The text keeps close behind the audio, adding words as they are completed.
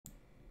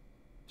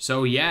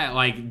So yeah,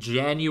 like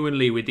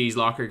genuinely with these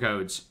locker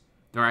codes,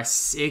 there are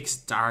 6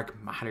 dark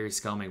matters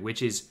coming,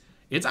 which is,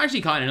 it's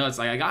actually kind of nuts.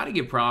 Like I gotta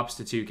give props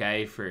to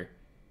 2K for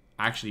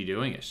actually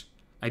doing it.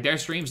 Like their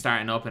stream's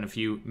starting up in a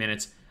few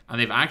minutes,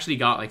 and they've actually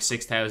got like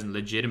 6,000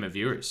 legitimate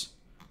viewers.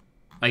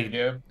 Like,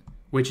 Yeah.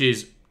 Which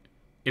is,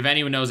 if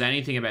anyone knows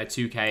anything about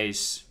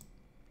 2K's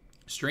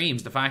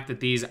streams, the fact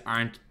that these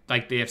aren't,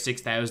 like they have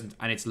 6,000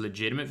 and it's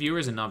legitimate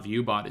viewers and not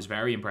viewbot is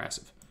very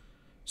impressive.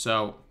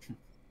 So,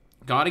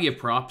 gotta give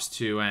props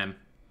to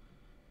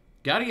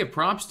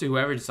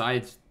whoever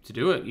decided to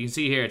do it. You can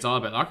see here it's all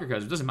about locker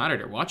codes. It doesn't matter,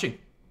 they're watching.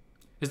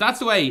 Because that's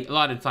the way a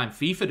lot of the time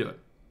FIFA do it.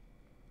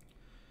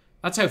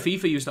 That's how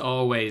FIFA used to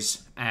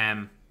always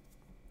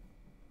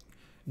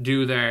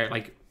do their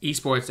like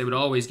esports. They would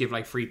always give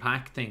like free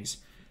pack things,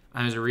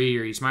 and it was a really,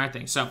 really smart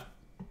thing. So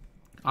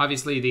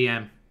obviously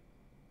the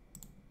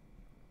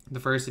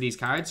first of these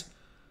cards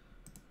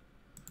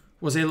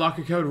was a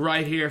locker code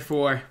right here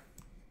for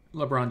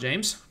LeBron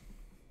James,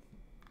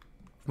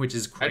 which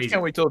is crazy. I just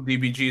can't wait till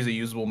DBG is a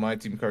usable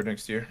MyTEAM card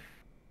next year.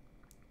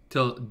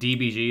 Till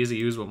DBG is a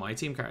usable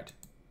MyTEAM card.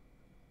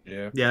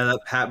 Yeah. Yeah, that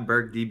Pat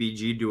Burke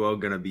DBG duo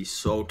gonna be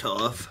so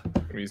tough. It's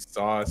gonna be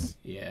sauce.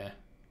 Yeah.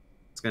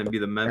 It's gonna be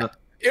the meta.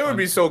 It would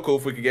be so cool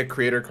if we could get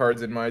creator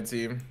cards in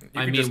MyTEAM.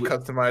 You could just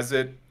customize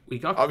it. We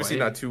got obviously Quavo.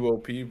 not too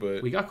OP,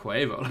 but We got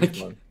Quavo.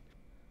 Like,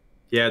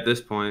 Yeah, at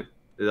this point.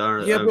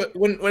 yeah, but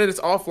when it's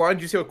offline,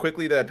 do you see how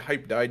quickly that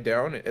hype died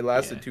down? It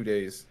lasted 2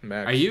 days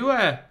max. are you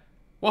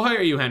what height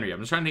are you, Henry? I'm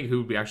just trying to think who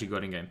would be actually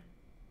good in game.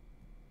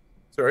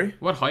 Sorry?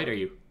 What height are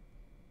you?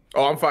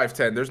 Oh, I'm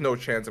 5'10". There's no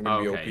chance I'm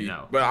gonna Okay, be OP.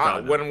 no.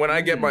 But No. when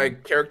I get my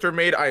character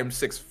made, I am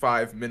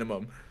 6'5"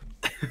 minimum.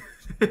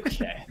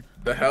 Okay.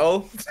 The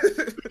hell?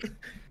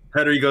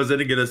 Henry goes in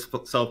to get his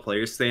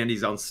self-player stand.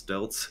 He's on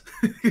stilts.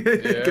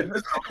 Yeah.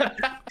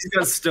 He's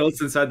got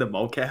stilts inside the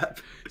mocap.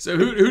 So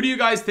who do you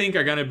guys think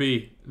are gonna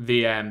be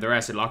the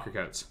rest of locker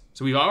codes?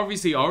 So we've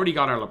obviously already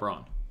got our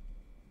LeBron.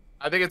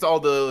 I think it's all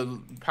the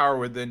power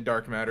within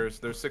Dark Matters.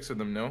 There's 6 of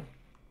them, no?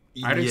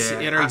 Are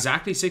there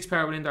exactly 6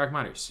 power within Dark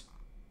Matters?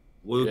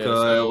 Luca, Yeah,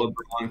 so-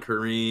 LeBron,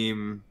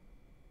 Kareem.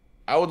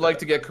 I would like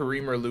to get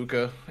Kareem or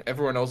Luca.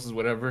 Everyone else is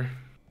whatever.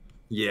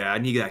 Yeah, I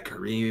need that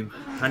Kareem.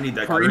 I need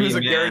that Kareem is a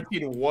man.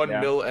 guaranteed 1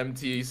 mil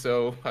MT,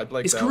 so I'd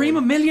like Is that Kareem a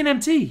one. million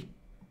MT?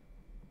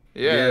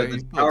 Yeah, the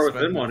he's power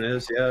within expensive. one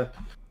is, yeah.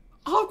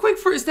 How quick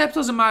for a step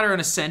doesn't matter on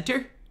a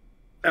center.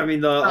 I mean,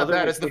 the Not other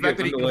that, ones it's the still fact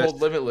that get he can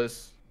hold Limitless.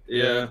 Limitless.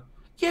 Yeah.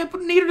 Yeah,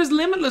 but neither does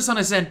Limitless on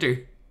a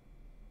center.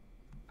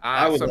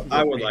 I would Some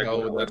people like hell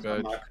Limitless with that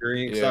on badge. my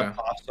Kareem because I Yeah.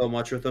 pop so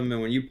much with them,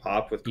 and when you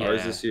pop with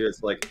cars Yeah. this year,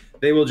 it's like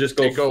they will just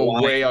go They go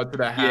flying. way out to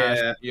the hash.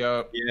 Yeah.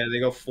 Yep. Yeah, they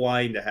go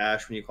flying to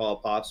hash when you call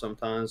it pop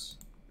sometimes.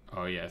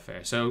 Oh yeah,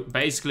 fair. So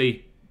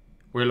basically,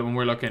 when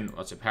we're looking,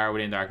 what's it? Power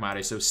within Dark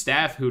Matter. So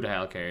Steph, who the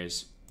hell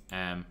cares?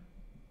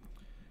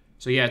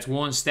 So yeah, it's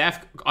one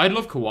Steph. I'd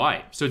love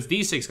Kawhi. So it's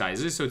these 6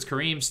 guys. So it's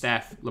Kareem,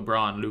 Steph,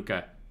 LeBron,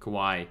 Luca,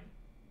 Kawhi,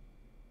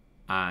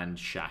 and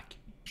Shaq.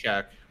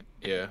 Shaq.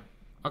 Yeah.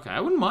 Okay, I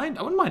wouldn't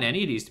mind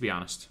any of these, to be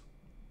honest.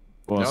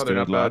 What's No, they're good,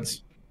 not bad.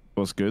 lads?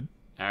 What's good?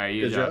 How are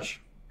you, Good, Josh?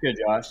 Good,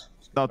 Josh.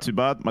 Not too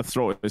bad. My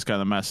throat is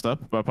kind of messed up,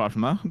 but apart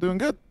from that, I'm doing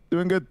good.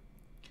 Doing good.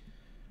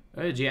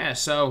 Good, yeah.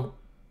 So,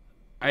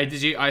 I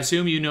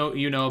assume you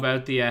know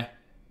about the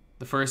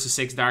first of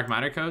 6 Dark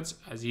Matter codes,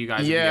 as you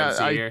guys will be able to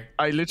see here.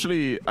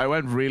 I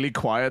went really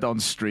quiet on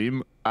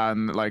stream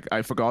and like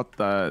I forgot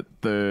that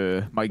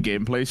my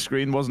gameplay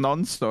screen wasn't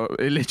on, so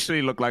it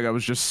literally looked like I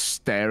was just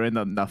staring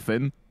at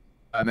nothing,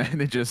 and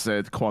then it just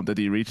said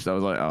quantity reached. I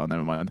was like, oh,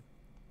 never mind.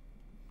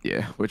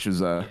 Yeah, which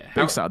was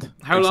big sad.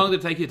 How Big long sad. did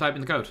it take you to type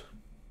in the code?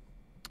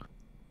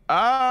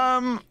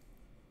 It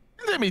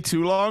didn't take me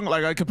too long.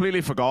 Like I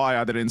completely forgot I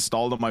had it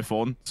installed on my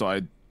phone, so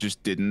I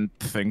just didn't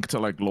think to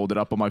like load it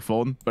up on my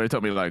phone. But it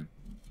took me like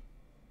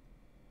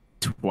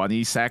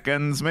 20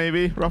 seconds,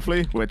 maybe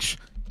roughly. Which,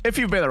 if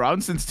you've been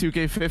around since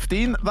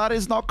 2K15, that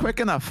is not quick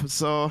enough.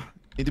 So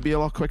need to be a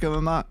lot quicker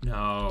than that.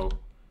 No.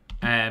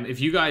 If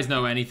you guys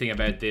know anything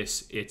about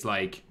this, it's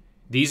like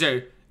these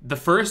are the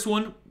first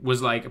one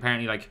was like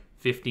apparently like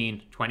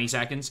 15, 20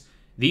 seconds.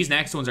 These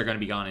next ones are going to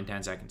be gone in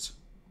 10 seconds.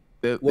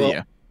 Well,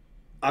 Yeah.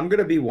 I'm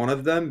gonna be one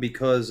of them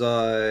because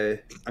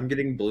I'm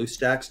getting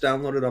BlueStacks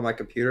downloaded on my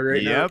computer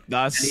right now. Yep,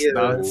 that's Any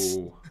of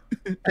Ooh.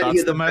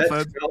 that's the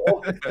method.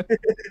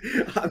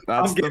 I'm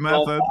That's the getting a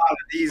lot method. of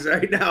these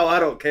right now. I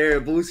don't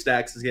care.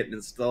 BlueStacks is getting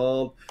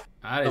installed.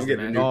 That is I'm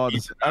getting a the new man. God,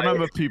 I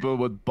remember people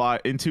would buy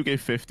in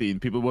 2K15.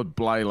 People would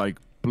buy like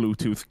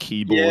Bluetooth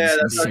keyboards Yeah,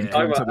 and that's what I'm sync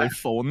talking them to about. their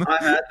phone. I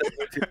had the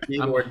Bluetooth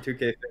keyboard in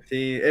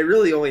 2K15. It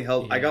really only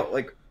helped. Yeah. I got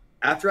like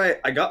after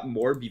I got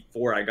more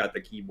before I got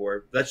the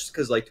keyboard. That's just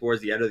because like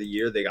towards the end of the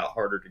year they got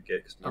harder to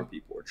get because more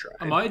people were trying.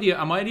 Am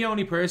I the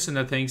only person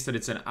that thinks that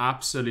it's an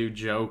absolute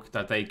joke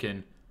that they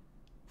can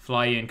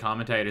fly in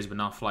commentators but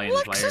not fly in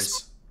the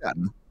players?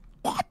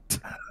 What?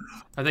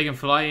 That they can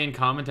fly in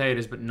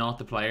commentators but not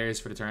the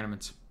players for the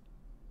tournaments.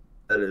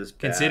 That is bad.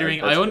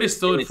 Considering That's I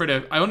understood for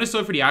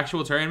the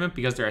actual tournament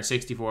because there are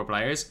 64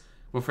 players,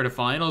 but for the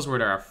finals where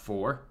there are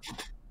 4.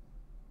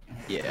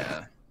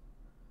 Yeah.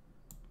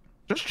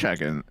 Just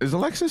checking. Is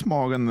Alexis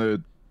Morgan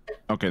the?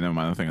 Okay, never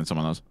mind. I'm thinking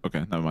someone else.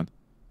 Okay, never mind.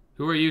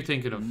 Who are you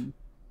thinking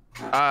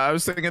of? I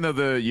was thinking of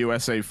the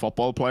USA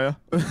football player.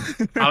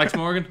 Alex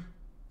Morgan?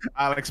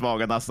 Alex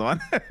Morgan, that's the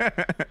one.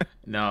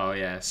 No,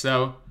 yeah.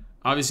 So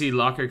obviously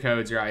locker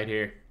codes right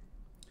here.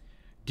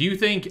 Do you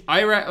think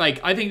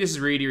I think this is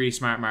really, really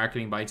smart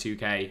marketing by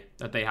 2K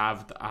that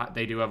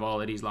they do have all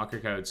of these locker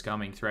codes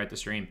coming throughout the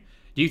stream.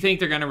 Do you think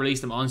they're going to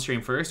release them on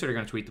stream first, or they're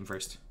going to tweet them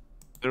first?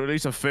 They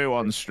release a few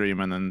on stream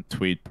and then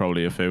tweet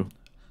probably a few.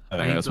 I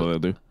think that's what they'll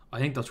do. I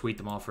think they'll tweet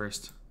them all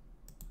first.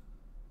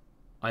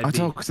 I don't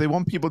know, because they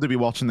want people to be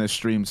watching their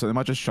stream, so they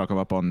might just chuck them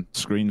up on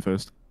screen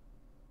first.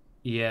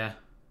 Yeah.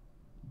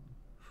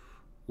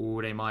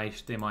 Oh, they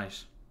might. They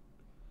might.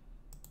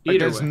 Like,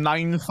 there's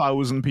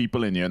 9,000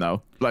 people in here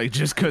now. Like,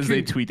 just because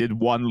they tweeted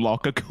one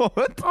locker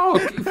code. Oh,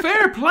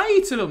 fair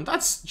play to them.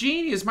 That's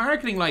genius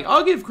marketing. Like,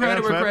 I'll give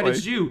credit where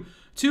credit's due.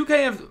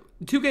 2K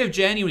have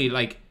genuinely,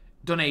 like,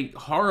 done a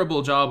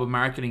horrible job of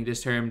marketing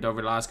this term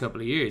over the last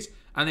couple of years.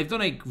 And they've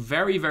done a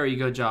very, very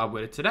good job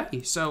with it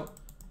today. So,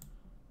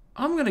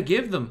 I'm going to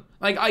give them.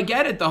 Like, I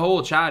get it. The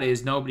whole chat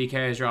is nobody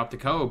cares, drop the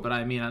code. But,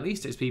 I mean, at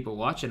least there's people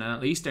watching. And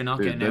at least they're not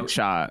getting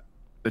out.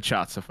 The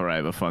chats are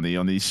forever funny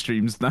on these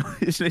streams now.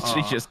 It's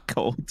literally just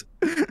cold.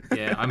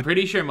 Yeah, I'm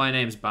pretty sure my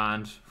name's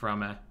banned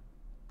from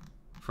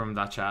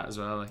that chat as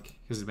well, like,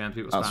 because it's been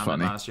people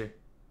spamming last year.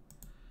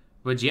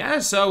 But yeah,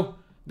 so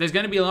there's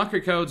going to be locker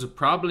codes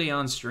probably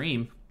on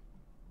stream,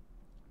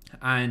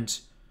 and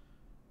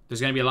there's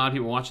going to be a lot of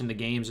people watching the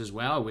games as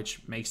well,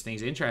 which makes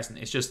things interesting.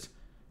 It's just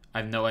I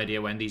have no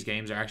idea when these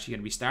games are actually going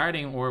to be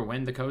starting or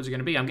when the codes are going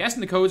to be. I'm guessing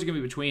the codes are going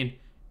to be between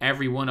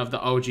every one of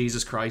the. Oh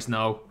Jesus Christ,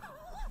 no.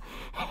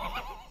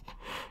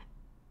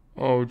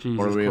 Oh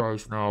Jesus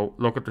Christ! No!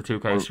 Look at the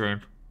 2K stream.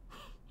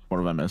 What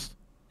have I missed?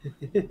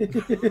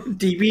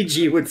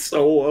 DBG with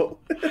solo.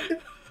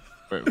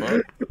 Wait,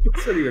 what?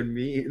 What's that even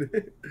mean?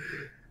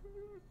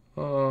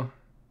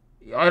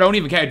 I don't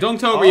even care.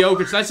 Dunktober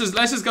Jokic. Let's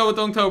just go with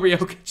Dunktober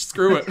Jokic.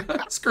 Screw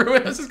it. Screw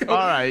it. Let's just go.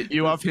 All right,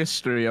 you have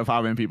history of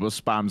having people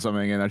spam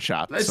something in a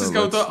chat. Let's just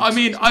go. I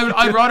mean,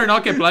 I'd rather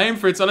not get blamed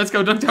for it, so let's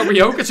go Dunktober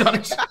Jokic on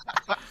it.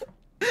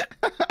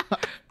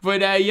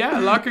 But yeah,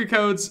 locker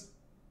codes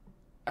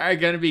are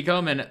going to be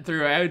coming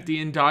throughout the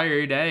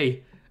entire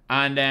day.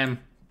 And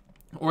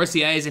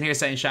RCA is in here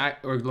saying Shaq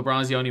or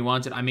LeBron's the only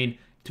wanted. I mean,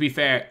 to be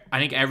fair, I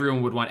think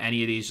everyone would want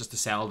any of these just to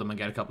sell them and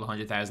get a couple of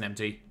 100,000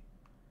 MT.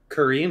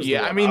 Kareem's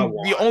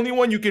the only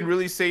one you can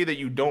really say that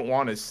you don't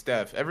want is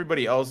Steph.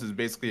 Everybody else is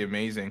basically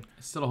amazing.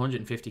 It's still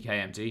 150k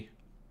MT.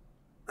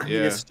 I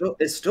mean,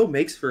 it still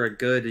makes for a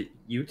good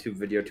YouTube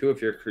video too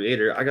if you're a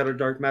creator. I got a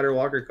Dark Matter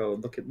locker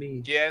code. Look at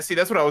me. Yeah, see,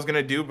 that's what I was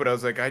gonna do, but I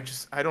was like,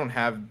 I don't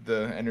have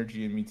the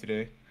energy in me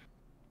today.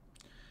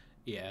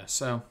 Yeah,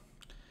 so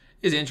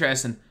it's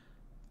interesting.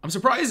 I'm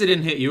surprised it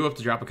didn't hit you up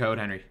to drop a code,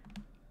 Henry.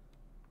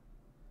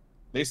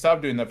 They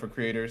stopped doing that for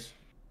creators.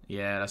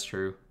 Yeah, that's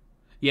true.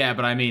 Yeah,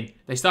 but I mean,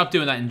 they stopped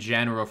doing that in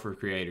general for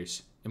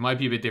creators. It might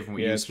be a bit different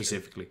with you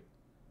specifically.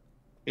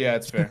 Yeah,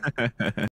 it's fair.